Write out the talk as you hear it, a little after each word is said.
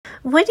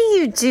What do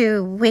you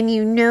do when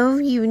you know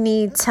you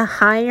need to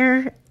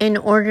hire in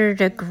order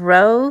to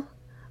grow,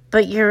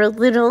 but you're a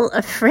little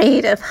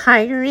afraid of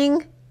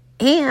hiring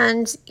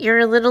and you're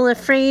a little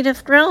afraid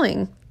of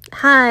growing?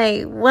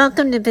 Hi,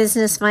 welcome to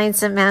Business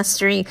Mindset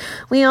Mastery.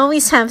 We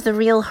always have the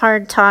real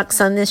hard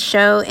talks on this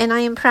show, and I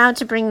am proud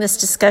to bring this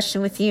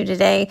discussion with you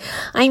today.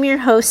 I'm your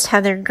host,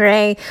 Heather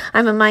Gray.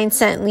 I'm a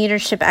mindset and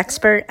leadership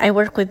expert. I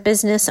work with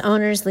business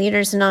owners,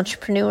 leaders, and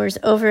entrepreneurs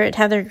over at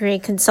Heather Gray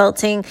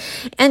Consulting.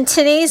 And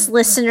today's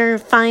listener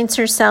finds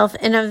herself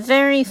in a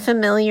very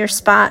familiar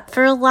spot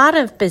for a lot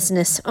of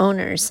business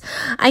owners.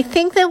 I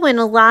think that when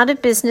a lot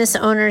of business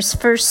owners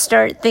first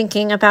start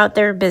thinking about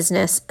their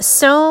business,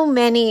 so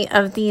many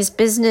of these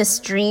business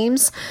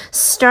dreams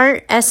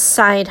start as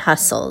side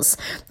hustles.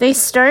 They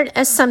start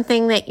as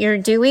something that you're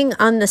doing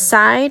on the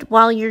side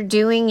while you're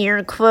doing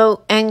your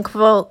quote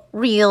unquote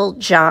real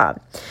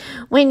job.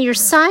 When your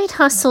side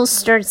hustle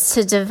starts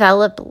to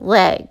develop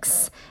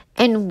legs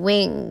and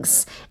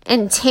wings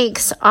and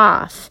takes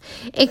off,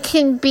 it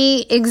can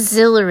be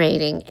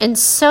exhilarating and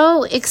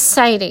so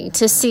exciting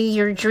to see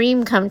your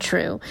dream come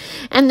true.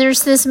 And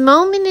there's this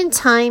moment in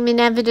time,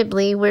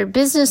 inevitably, where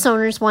business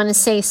owners want to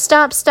say,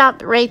 stop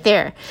right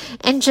there,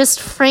 and just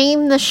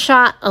frame the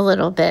shot a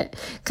little bit,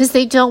 because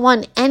they don't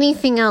want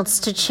anything else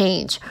to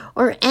change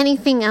or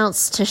anything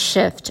else to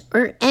shift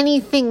or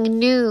anything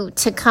new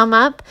to come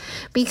up,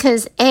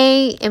 because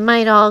A, it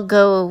might all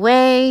go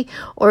away,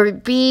 or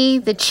B,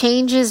 the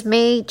changes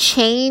may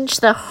change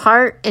the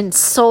heart and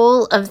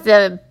soul of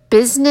the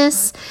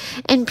business,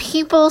 and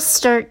people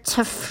start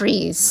to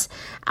freeze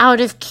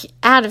out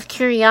of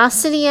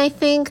curiosity, I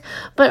think,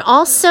 but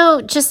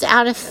also just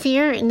out of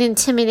fear and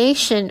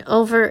intimidation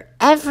over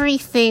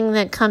everything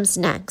that comes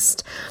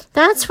next.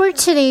 That's where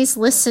today's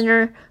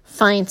listener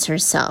finds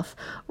herself,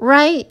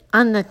 right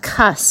on the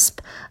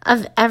cusp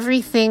of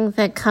everything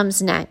that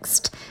comes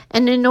next.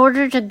 And in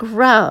order to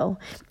grow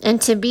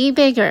and to be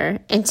bigger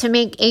and to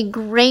make a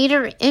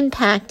greater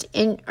impact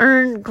and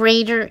earn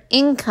greater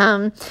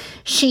income,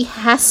 she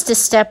has to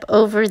step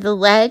over the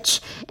ledge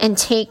and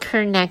take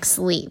her next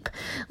leap.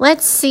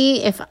 Let's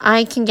see if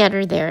I can get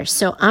her there.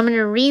 So I'm going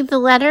to read the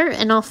letter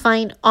and I'll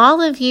find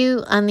all of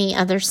you on the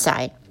other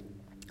side.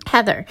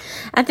 Heather,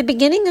 at the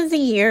beginning of the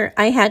year,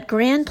 I had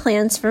grand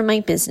plans for my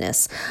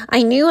business.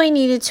 I knew I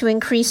needed to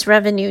increase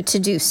revenue to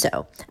do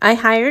so. I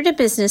hired a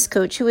business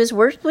coach who has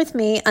worked with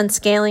me on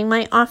scaling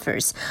my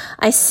offers.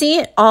 I see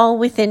it all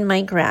within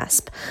my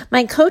grasp.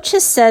 My coach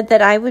has said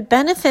that I would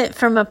benefit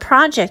from a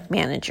project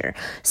manager,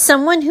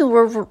 someone who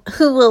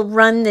will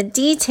run the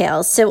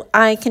details so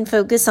I can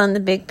focus on the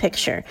big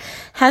picture.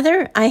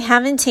 Heather, I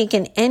haven't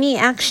taken any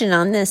action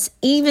on this,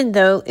 even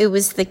though it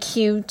was the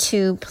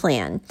Q2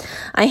 plan.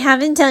 I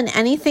haven't done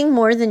anything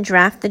more than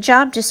draft the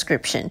job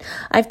description.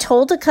 I've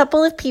told a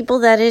couple of people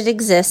that it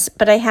exists,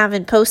 but I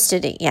haven't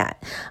posted it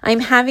yet. I'm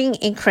having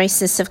a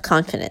crisis of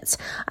confidence.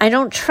 I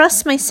don't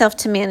trust myself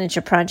to manage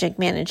a project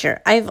manager.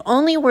 I've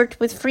only worked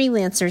with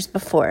freelancers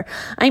before.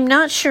 I'm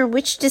not sure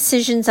which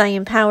decisions I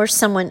empower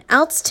someone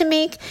else to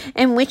make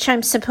and which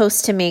I'm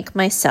supposed to make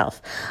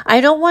myself.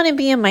 I don't want to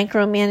be a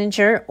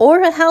micromanager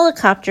or a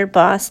helicopter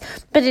boss,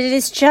 but it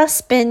has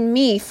just been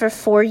me for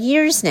 4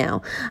 years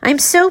now. I'm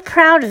so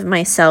proud of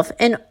myself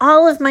and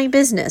all of my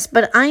business,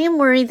 but I am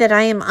worried that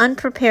I am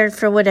unprepared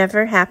for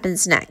whatever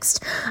happens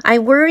next. I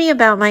worry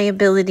about my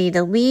ability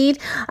to lead.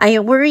 I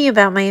worry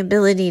about my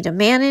ability to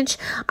manage.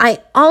 I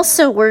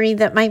also worry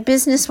that my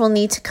business will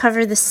need to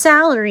cover the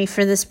salary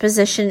for this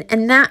position,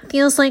 and that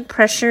feels like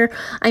pressure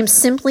I'm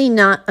simply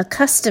not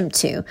accustomed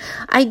to.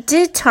 I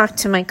did talk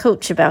to my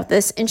coach about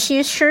this, and she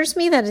assures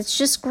me that it's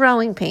just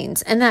growing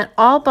pains and that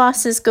all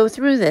bosses go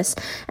through this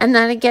and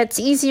that it gets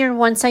easier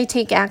once I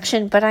take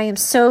action, but I am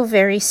so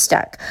very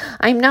stuck.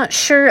 I'm not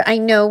sure I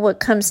know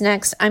what comes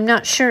next. I'm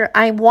not sure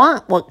I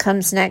want what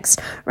comes next.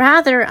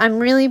 Rather, I'm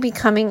really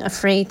becoming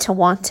afraid to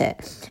want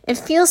it. It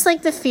feels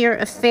like the fear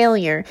of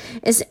failure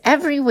is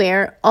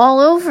everywhere all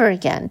over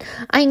again.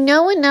 I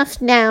know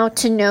enough now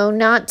to know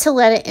not to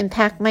let it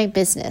impact my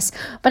business,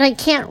 but I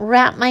can't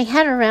wrap my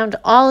head around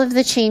all of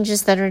the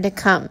changes that are to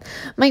come.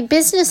 My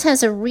business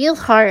has a real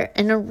heart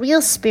and a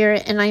real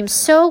spirit, and I'm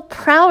so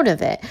proud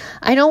of it.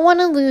 I don't want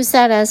to lose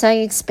that as I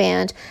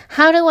expand.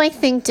 How do I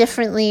think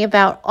differently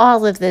about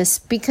all of this?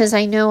 Because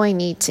I know I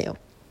need to.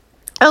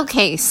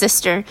 Okay,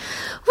 sister.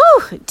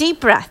 Woo!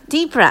 Deep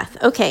breath.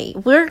 Okay,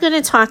 we're going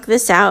to talk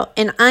this out,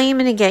 and I am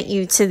going to get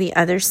you to the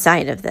other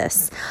side of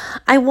this.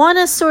 I want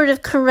to sort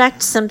of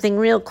correct something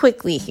real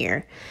quickly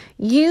here.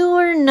 You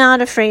are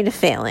not afraid of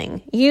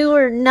failing. You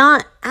are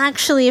not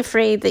actually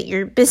afraid that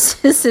your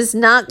business is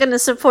not going to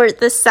support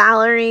the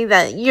salary,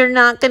 that you're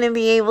not going to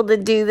be able to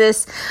do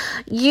this.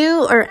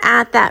 You are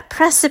at that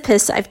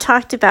precipice I've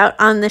talked about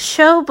on the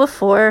show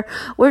before,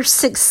 where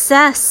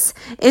success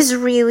is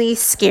really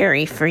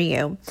scary for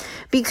you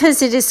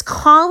because it is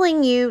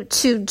calling you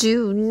to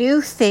do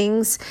new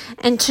things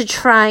and to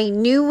try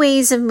new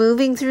ways of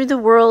moving through the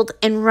world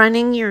and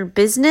running your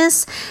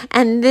business.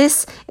 And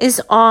this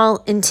is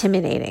all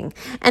intimidating.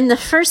 And the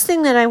first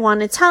thing that I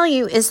want to tell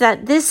you is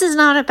that this is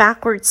not not a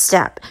backward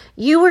step.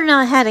 You are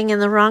not heading in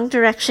the wrong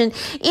direction.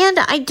 And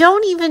I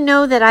don't even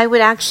know that I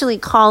would actually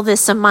call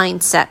this a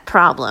mindset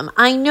problem.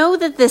 I know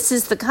that this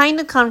is the kind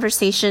of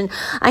conversation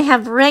I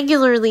have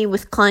regularly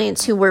with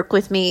clients who work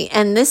with me.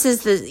 And this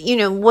is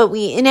what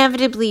we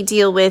inevitably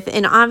deal with.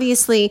 And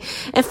obviously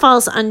it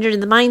falls under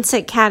the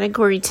mindset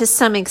category to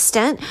some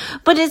extent.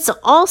 But it's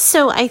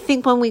also, I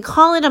think when we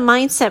call it a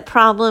mindset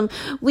problem,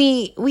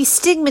 we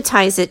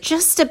stigmatize it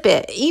just a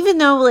bit. Even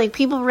though like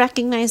people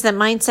recognize that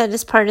mindset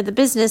is part of the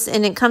business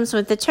and it comes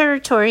with the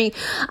territory,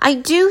 I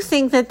do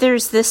think that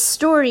there's this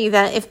story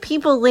that if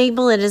people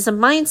label it as a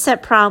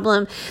mindset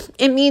problem,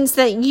 it means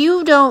that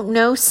you don't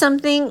know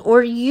something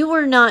or you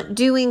are not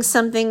doing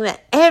something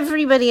that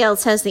everybody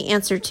else has the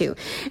answer to.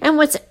 And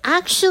what's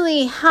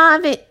actually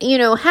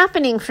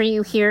happening for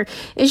you here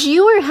is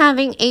you are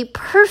having a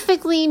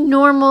perfectly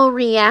normal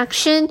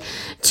reaction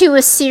to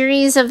a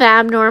series of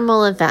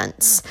abnormal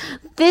events.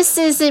 This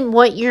isn't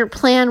what your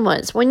plan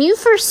was. When you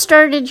first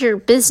started your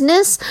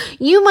business,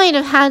 you might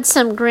have had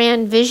some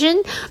grand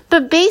vision,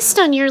 but based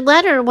on your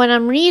letter, what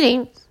I'm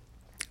reading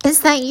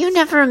is that you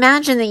never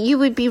imagined that you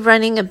would be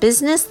running a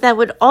business that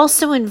would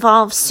also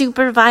involve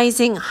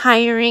supervising,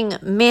 hiring,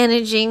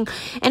 managing,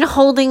 and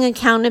holding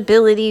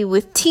accountability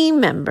with team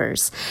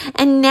members.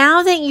 And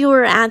now that you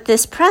are at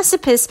this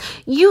precipice,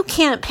 you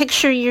can't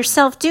picture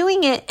yourself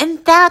doing it. And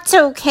that's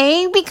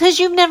okay because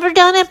you've never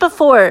done it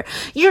before.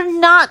 You're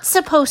not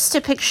supposed to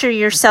picture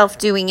yourself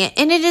doing it.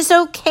 And it is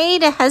okay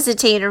to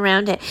hesitate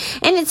around it.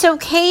 And it's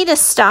okay to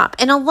stop.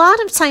 And a lot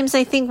of times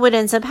I think what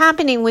ends up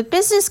happening with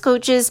business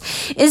coaches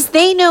is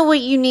they know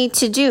what you need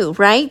to do,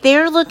 right?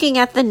 They're looking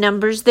at the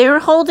numbers. They're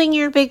holding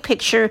your big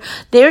picture.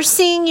 They're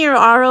seeing your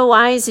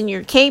ROIs and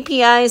your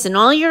KPIs and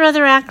all your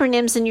other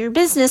acronyms in your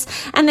business.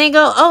 And they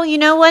go, oh, you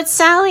know what,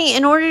 Sally,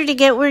 in order to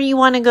get where you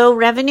want to go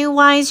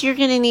revenue-wise, you're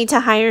going to need to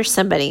hire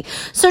somebody.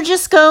 So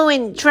just go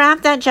and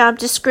draft that job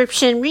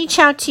description, reach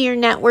out to your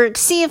network,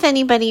 see if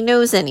anybody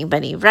knows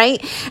anybody, right?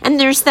 And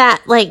there's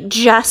that like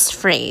just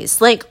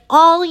phrase, like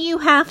all you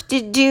have to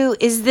do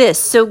is this,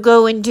 so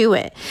go and do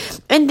it.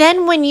 And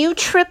then when you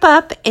trip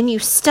up and you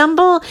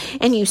stumble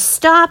and you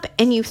stop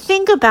and you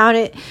think about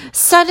it,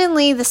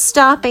 suddenly the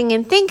stopping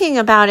and thinking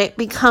about it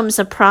becomes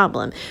a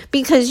problem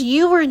because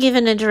you were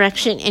given a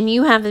direction and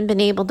you haven't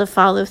been able to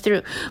follow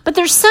through. But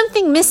there's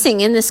something missing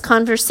in this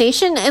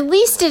conversation, at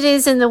least it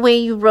is in the way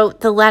you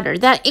wrote the letter,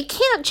 that it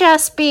can't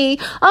just be,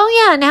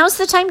 oh yeah, now's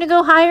the time to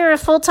go hire a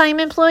full-time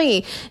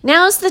employee.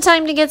 Now's the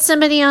time to get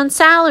somebody on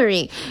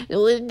salary.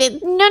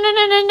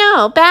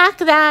 No. Back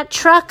that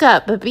truck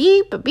up.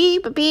 Beep,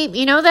 beep, beep.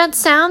 You know that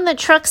sound that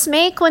trucks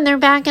make when they're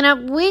backing up?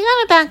 We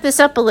got to back this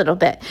up a little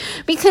bit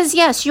because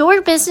yes,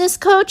 your business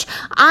coach,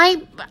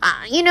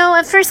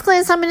 at first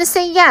glance, I'm going to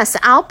say yes,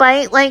 I'll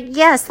bite. Like,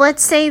 yes,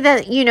 let's say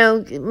that,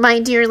 my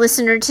dear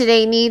listener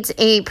today needs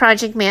a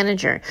project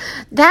manager.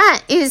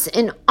 That is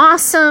an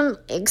awesome,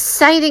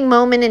 exciting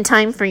moment in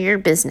time for your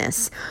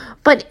business.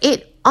 But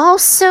it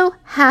also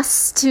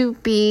has to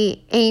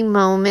be a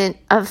moment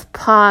of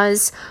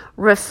pause,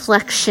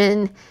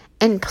 reflection,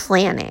 and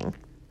planning.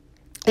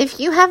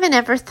 If you haven't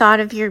ever thought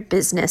of your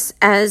business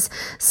as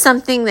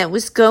something that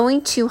was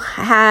going to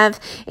have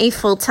a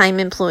full-time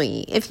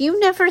employee, if you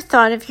never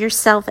thought of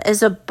yourself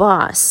as a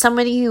boss,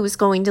 somebody who was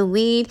going to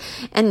lead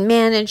and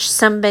manage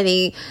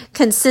somebody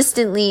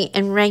consistently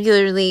and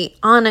regularly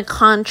on a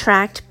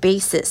contract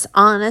basis,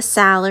 on a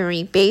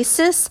salary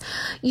basis,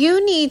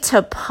 you need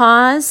to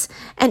pause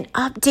and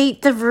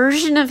update the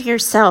version of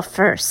yourself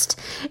first.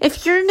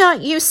 If you're not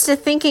used to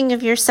thinking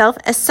of yourself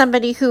as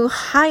somebody who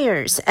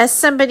hires, as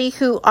somebody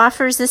who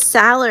offers a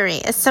salary,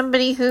 as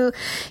somebody who,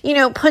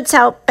 puts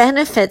out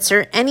benefits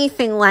or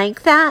anything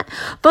like that,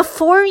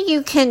 before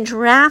you can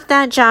draft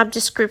that job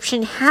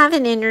description, have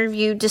an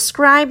interview,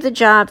 describe the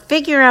job,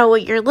 figure out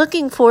what you're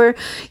looking for,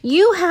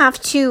 you have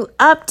to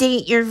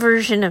update your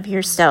version of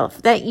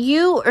yourself, that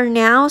you are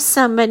now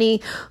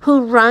somebody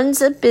who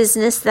runs a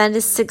business that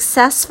is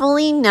successful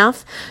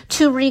enough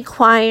to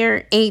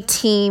require a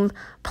team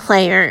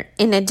player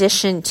in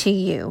addition to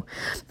you.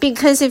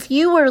 Because if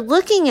you were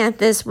looking at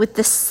this with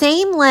the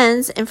same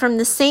lens and from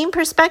the same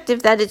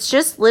perspective that it's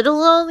just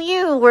little old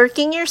you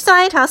working your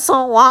side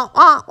hustle,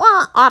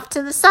 off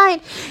to the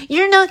side,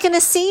 you're not going to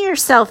see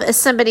yourself as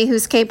somebody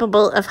who's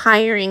capable of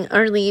hiring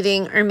or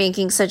leading or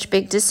making such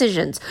big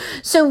decisions.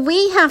 So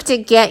we have to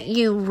get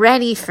you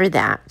ready for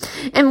that.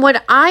 And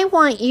what I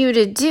want you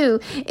to do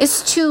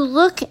is to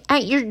look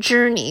at your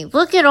journey,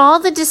 look at all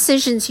the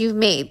decisions you've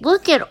made,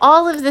 look at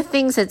all of the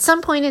things at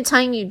some point in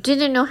time you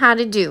didn't know how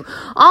to do,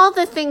 all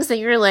the things that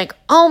you're like,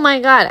 oh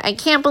my God, I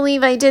can't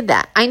believe I did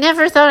that. I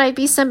never thought I'd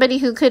be somebody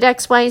who could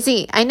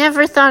XYZ. I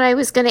never thought I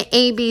was going to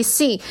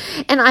ABC.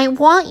 And I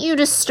want you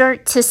to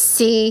start to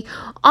see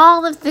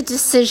all of the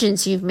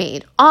decisions you've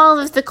made, all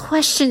of the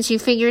questions you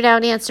figured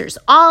out answers,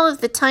 all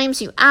of the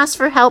times you asked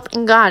for help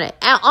and got it,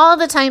 all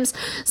the times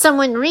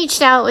someone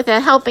reached out with a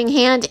helping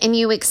hand and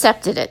you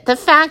accepted it. The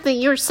fact that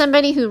you're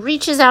somebody who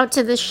reaches out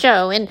to the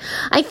show, and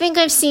I think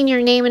I've seen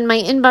your name in my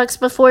inbox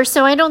before,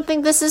 so I don't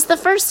think this is the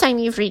first time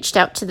you've reached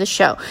out to the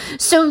show.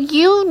 So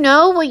you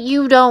know what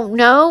you don't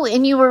know,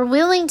 and you are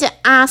willing to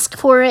ask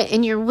for it,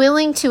 and you're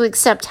willing to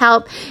accept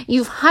help.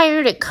 You've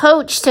hired a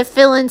coach to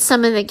fill in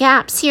some of the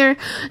gaps here.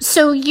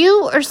 So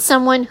you are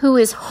someone who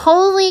is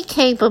wholly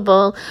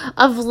capable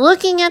of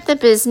looking at the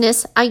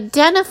business,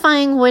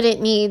 identifying what it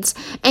needs,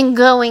 and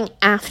going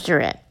after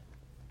it.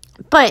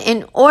 But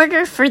in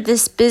order for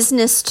this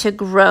business to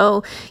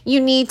grow, you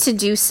need to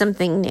do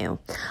something new.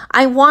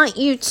 I want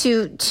you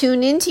to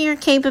tune into your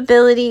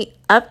capability,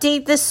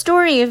 update the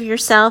story of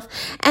yourself,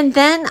 and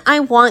then I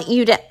want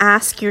you to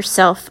ask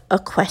yourself a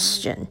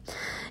question.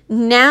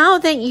 Now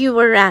that you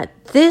are at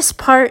this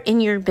part in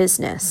your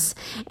business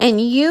and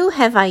you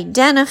have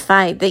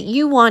identified that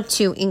you want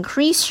to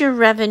increase your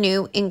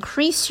revenue,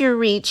 increase your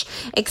reach,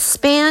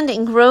 expand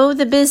and grow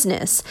the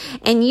business,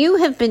 and you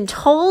have been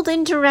told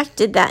and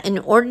directed that in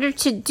order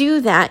to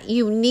do that,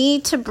 you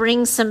need to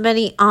bring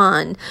somebody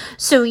on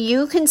so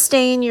you can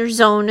stay in your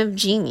zone of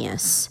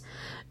genius.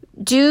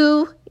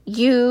 Do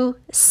you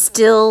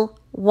still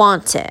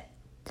want it?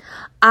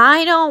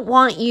 I don't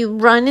want you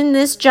running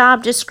this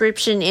job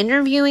description,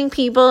 interviewing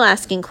people,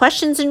 asking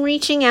questions and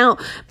reaching out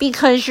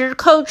because your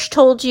coach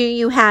told you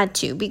you had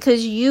to,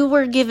 because you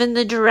were given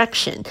the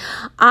direction.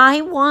 I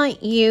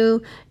want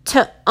you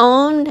to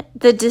own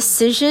the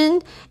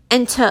decision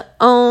and to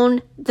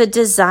own the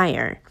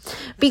desire,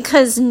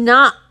 because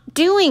not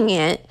doing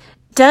it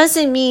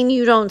doesn't mean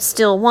you don't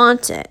still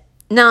want it.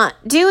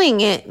 Not doing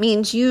it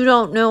means you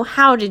don't know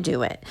how to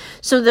do it.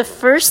 So the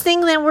first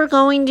thing that we're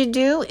going to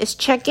do is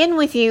check in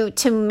with you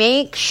to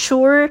make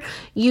sure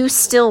you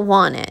still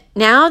want it.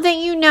 Now that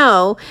you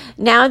know,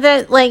 now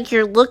that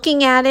you're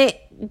looking at it,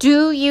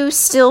 do you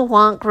still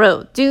want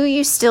growth? Do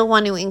you still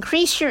want to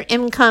increase your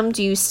income?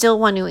 Do you still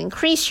want to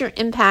increase your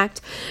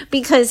impact?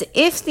 Because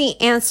if the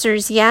answer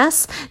is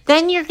yes,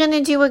 then you're going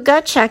to do a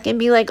gut check and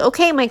be like,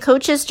 okay, my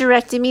coach has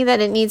directed me that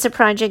it needs a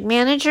project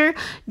manager.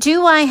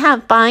 Do I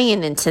have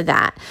buy-in into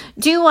that?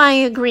 Do I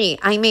agree?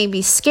 I may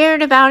be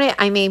scared about it.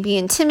 I may be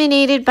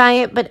intimidated by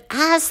it, but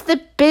as the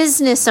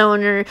business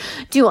owner,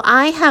 do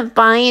I have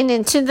buy-in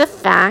into the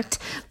fact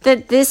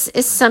that this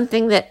is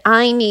something that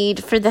I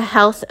need for the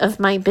health of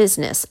my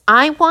business?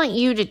 I want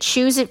you to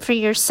choose it for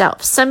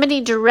yourself.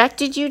 Somebody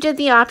directed you to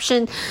the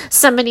option.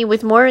 Somebody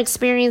with more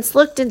experience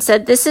looked and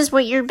said, this is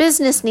what your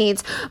business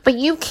needs, but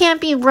you can't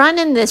be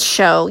running this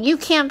show. You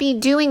can't be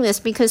doing this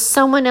because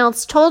someone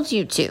else told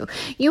you to.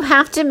 You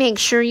have to make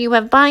sure you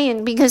have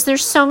buy-in, because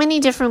there's so many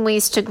different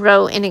ways to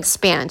grow and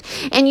expand,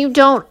 and you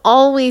don't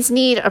always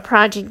need a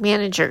project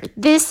manager.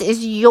 This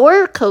is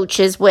your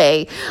coach's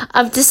way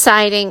of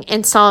deciding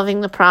and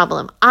solving the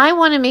problem. I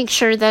want to make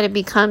sure that it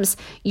becomes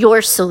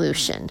your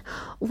solution.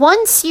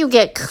 Once you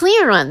get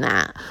clear on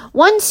that,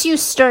 once you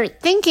start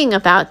thinking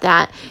about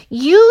that,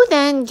 you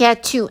then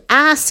get to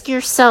ask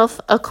yourself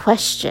a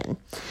question.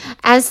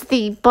 As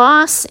the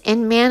boss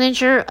and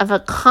manager of a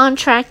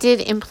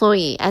contracted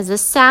employee, as a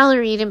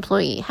salaried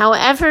employee,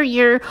 however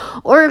you're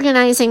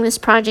organizing this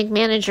project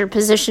manager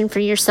position for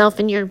yourself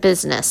and your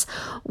business,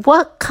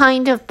 what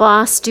kind of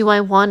boss do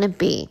I want to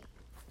be?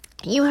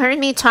 You heard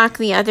me talk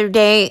the other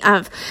day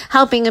of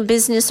helping a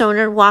business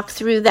owner walk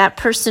through that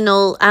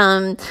personal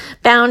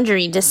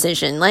boundary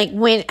decision. Like,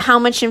 how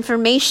much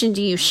information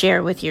do you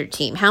share with your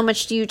team? How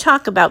much do you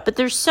talk about? But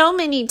there's so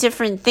many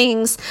different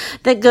things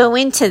that go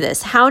into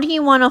this. How do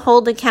you want to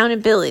hold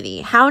accountability?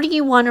 How do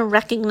you want to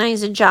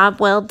recognize a job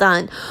well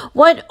done?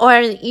 What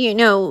are,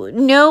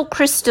 know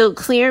crystal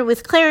clear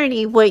with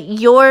clarity what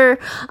your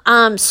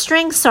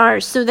strengths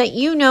are, so that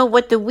you know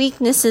what the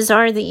weaknesses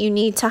are that you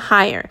need to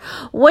hire.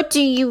 What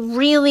do you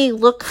really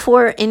look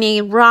for in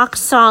a rock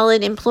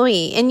solid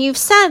employee? And you've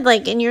said,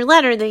 in your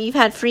letter, that you've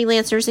had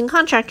freelancers and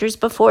contractors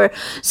before.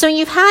 So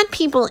you've had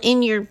people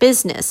in your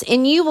business,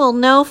 and you will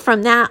know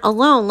from that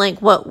alone,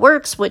 what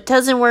works, what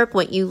doesn't work,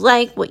 what you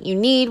like, what you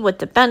need, what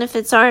the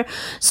benefits are.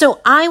 So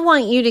I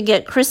want you to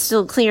get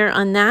crystal clear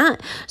on that,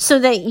 so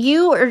that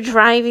you are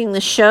driving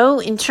the show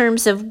in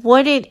terms of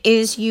what it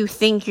is you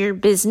think your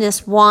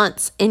business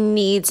wants and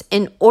needs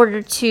in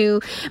order to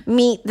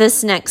meet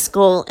this next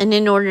goal and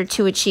in order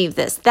to achieve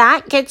this.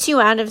 That gets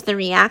you out of the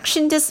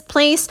reaction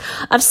place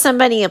of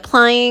somebody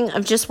applying,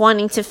 of just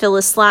wanting to fill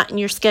a slot in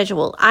your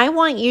schedule. I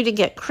want you to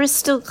get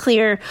crystal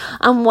clear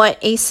on what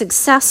a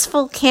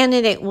successful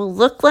candidate will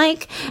look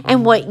like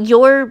and what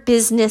your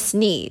business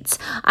needs.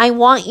 I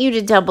want you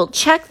to double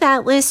check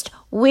that list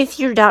with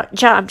your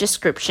job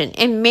description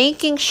and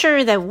making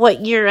sure that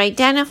what you're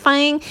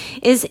identifying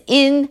is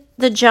in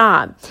the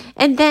job.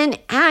 And then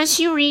as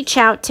you reach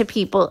out to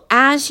people,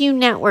 as you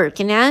network,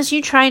 and as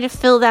you try to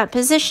fill that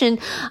position,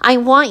 I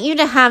want you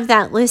to have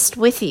that list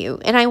with you.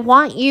 And I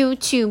want you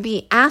to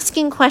be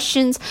asking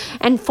questions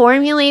and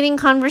formulating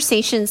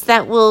conversations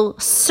that will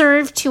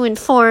serve to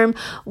inform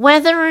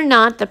whether or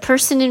not the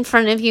person in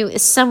front of you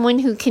is someone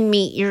who can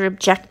meet your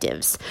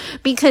objectives.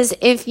 Because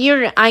if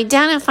you're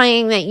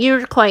identifying that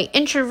you're quite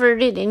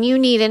introverted and you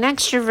need an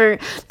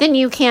extrovert, then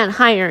you can't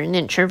hire an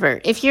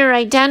introvert. If you're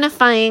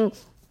identifying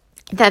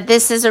that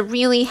this is a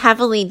really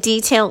heavily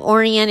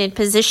detail-oriented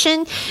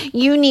position,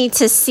 you need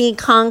to see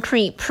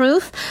concrete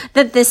proof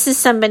that this is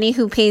somebody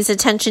who pays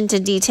attention to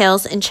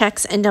details and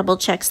checks and double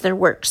checks their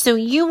work. So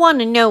you want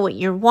to know what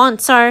your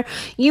wants are,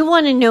 you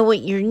want to know what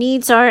your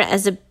needs are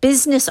as a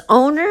business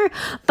owner,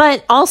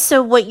 but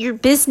also what your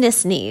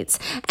business needs.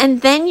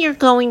 And then you're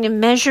going to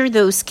measure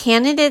those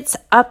candidates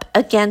up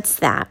against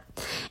that.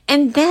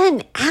 And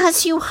then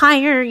as you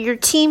hire your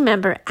team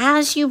member,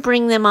 as you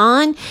bring them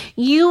on,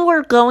 you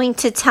are going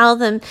to tell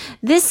them,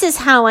 this is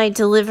how I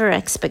deliver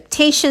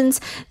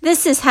expectations.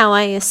 This is how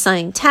I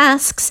assign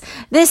tasks.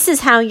 This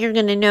is how you're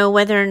going to know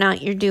whether or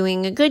not you're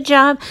doing a good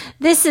job.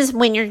 This is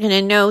when you're going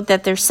to know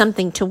that there's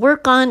something to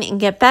work on and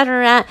get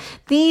better at.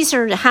 These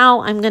are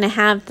how I'm going to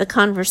have the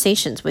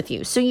conversations with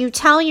you. So you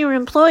tell your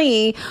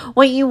employee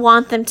what you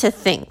want them to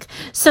think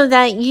so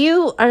that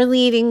you are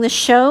leading the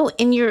show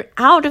and you're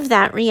out of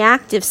that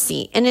reactive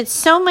seat. And it's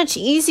so much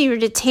easier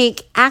to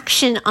take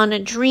action on a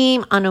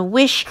dream, on a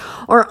wish,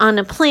 or on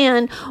a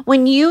plan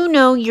when you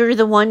know you're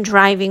the one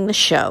driving the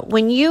show,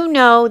 when you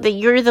know that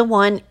you're the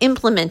one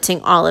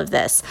implementing all of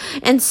this.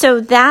 And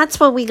so that's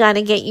what we got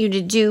to get you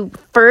to do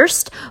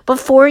first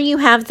before you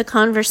have the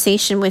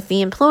conversation with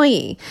the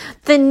employee.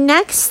 The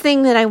next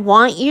thing that I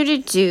want you to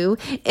do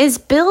is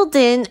build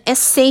in a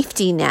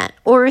safety net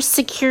or a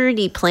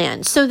security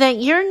plan so that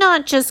you're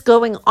not just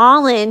going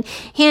all in,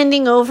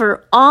 handing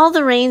over all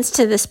the reins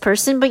to this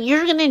person, but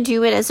you're going to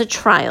do it as a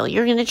trial.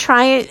 You're going to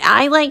try it.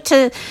 I like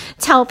to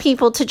tell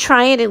people to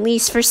try it at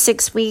least for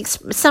 6 weeks.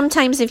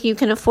 Sometimes if you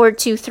can afford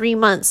 2-3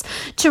 months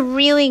to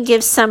really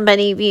give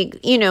somebody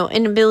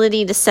an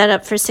ability to set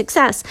up for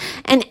success.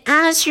 And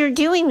as you're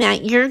doing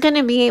that, you're going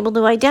to be able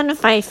to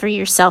identify for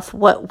yourself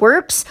what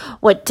works,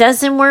 what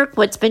doesn't work,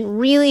 what's been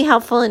really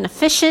helpful and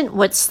efficient,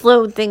 what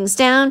slowed things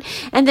down,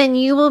 and then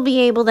you will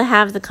be able to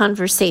have the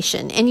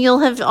conversation. And you'll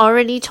have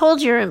already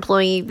told your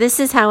employee, this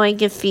is how I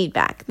give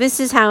feedback. This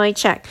is how I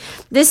check.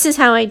 This is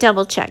how I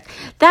double check.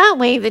 That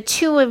way, the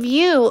two of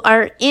you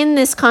are in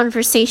this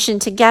conversation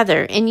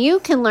together and you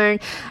can learn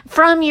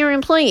from your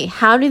employee.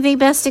 How do they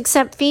best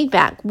accept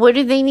feedback? What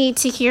do they need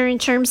to hear in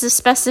terms of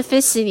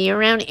specificity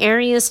around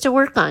areas to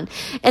work on,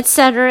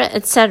 etc.,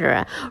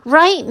 etc.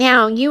 Right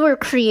now, you are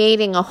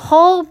creating a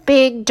whole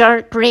big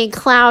dark gray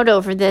cloud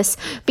over this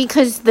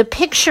because the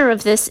picture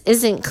of this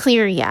isn't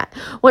clear yet.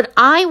 What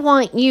I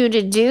want you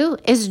to do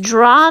is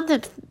draw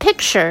the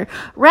picture,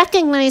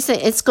 recognize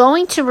that it's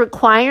going to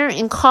require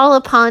and call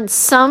upon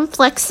some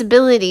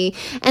flexibility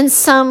and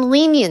some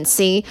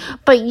leniency,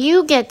 but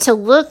you get to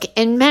look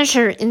and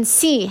measure and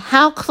see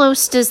how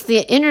close does the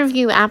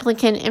interview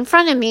applicant in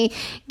front of me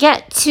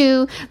get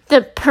to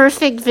the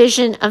perfect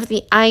vision of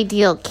the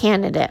ideal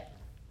candidate.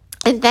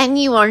 And then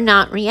you are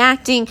not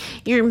reacting,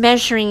 you're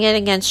measuring it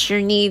against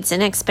your needs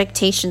and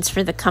expectations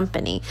for the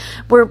company.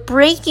 We're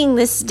breaking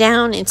this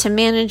down into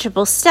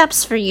manageable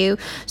steps for you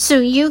so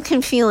you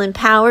can feel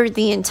empowered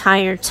the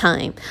entire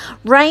time.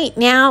 Right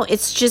now,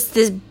 it's just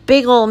this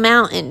big old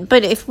mountain,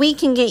 but if we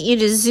can get you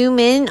to zoom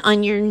in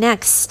on your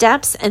next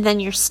steps and then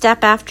your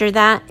step after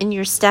that and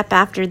your step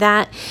after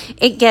that,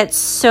 it gets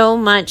so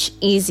much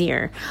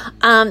easier.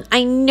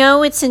 I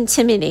know it's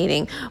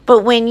intimidating,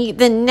 but when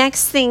the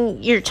next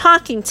thing you're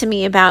talking to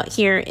me about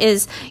here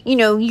is,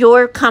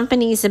 your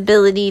company's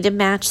ability to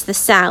match the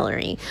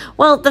salary.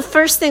 Well, the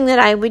first thing that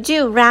I would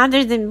do,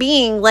 rather than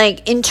being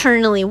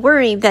internally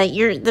worried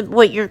that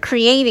what you're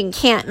creating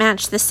can't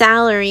match the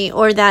salary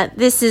or that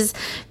this is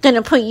going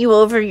to put you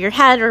over your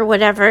head or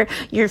whatever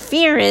your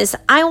fear is,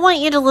 I want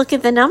you to look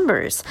at the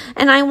numbers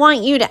and I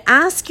want you to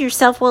ask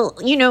yourself, well,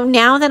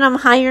 now that I'm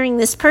hiring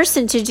this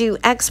person to do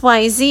X,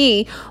 Y,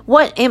 Z,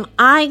 what am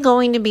I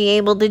going to be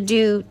able to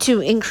do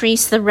to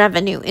increase the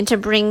revenue and to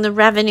bring the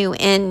revenue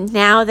in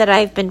now that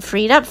I've been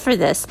freed up for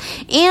this?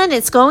 And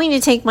it's going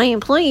to take my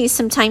employees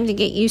some time to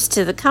get used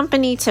to the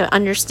company, to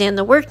understand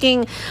the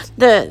workings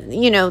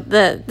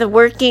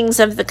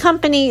of the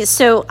company.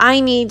 So I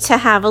need to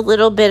have a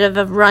little bit of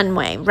a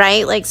runway,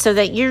 right? So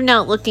that you're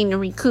not looking to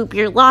recoup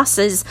your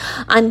losses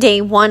on day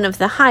one of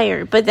the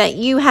hire, but that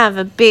you have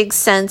a big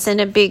sense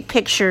and a big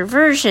picture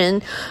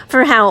version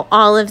for how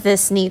all of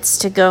this needs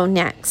to go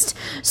next.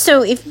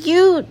 So if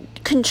you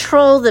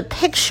control the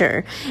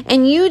picture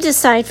and you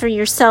decide for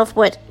yourself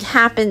what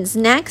happens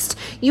next,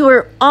 you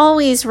are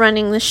always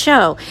running the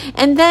show.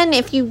 And then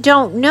if you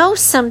don't know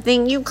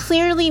something, you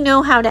clearly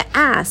know how to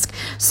ask.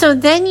 So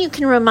then you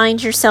can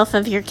remind yourself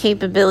of your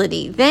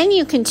capability. Then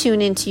you can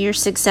tune into your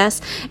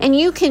success, and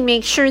you can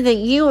make sure that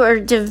you are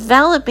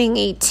developing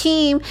a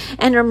team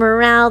and a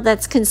morale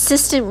that's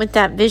consistent with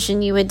that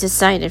vision you had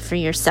decided for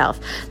yourself.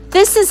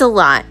 This is a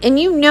lot, and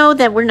you know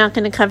that we're not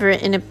going to cover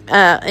it in a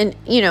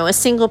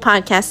single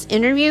podcast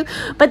interview,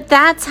 but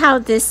that's how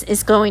this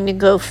is going to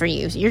go for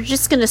you. You're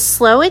just going to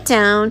slow it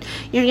down.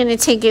 You're going to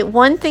take it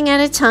one thing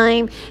at a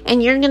time,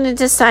 and you're going to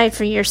decide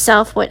for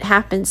yourself what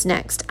happens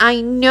next.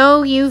 I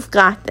know you've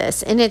got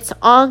this, and it's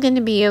all going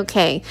to be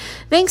okay.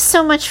 Thanks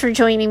so much for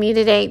joining me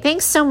today.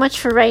 Thanks so much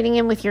for writing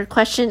in with your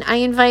question. I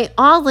invite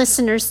all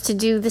listeners to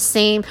do the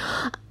same.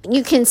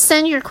 You can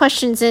send your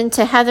questions in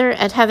to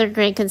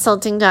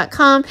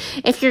heather@heathergrayconsulting.com.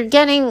 If you're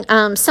getting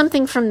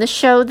something from the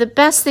show, the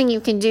best thing you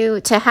can do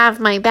to have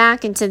my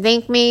back and to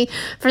thank me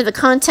for the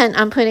content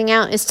I'm putting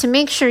out is to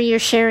make sure you're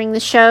sharing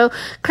the show.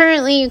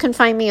 Currently, you can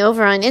find me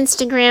over on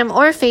Instagram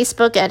or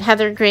Facebook at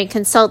Heather Gray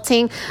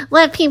Consulting.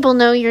 Let people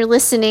know you're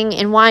listening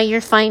and why you're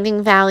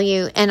finding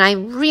value, and I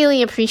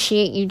really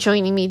appreciate you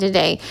joining me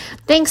today.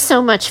 Thanks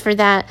so much for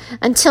that.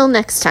 Until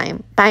next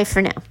time, bye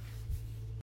for now.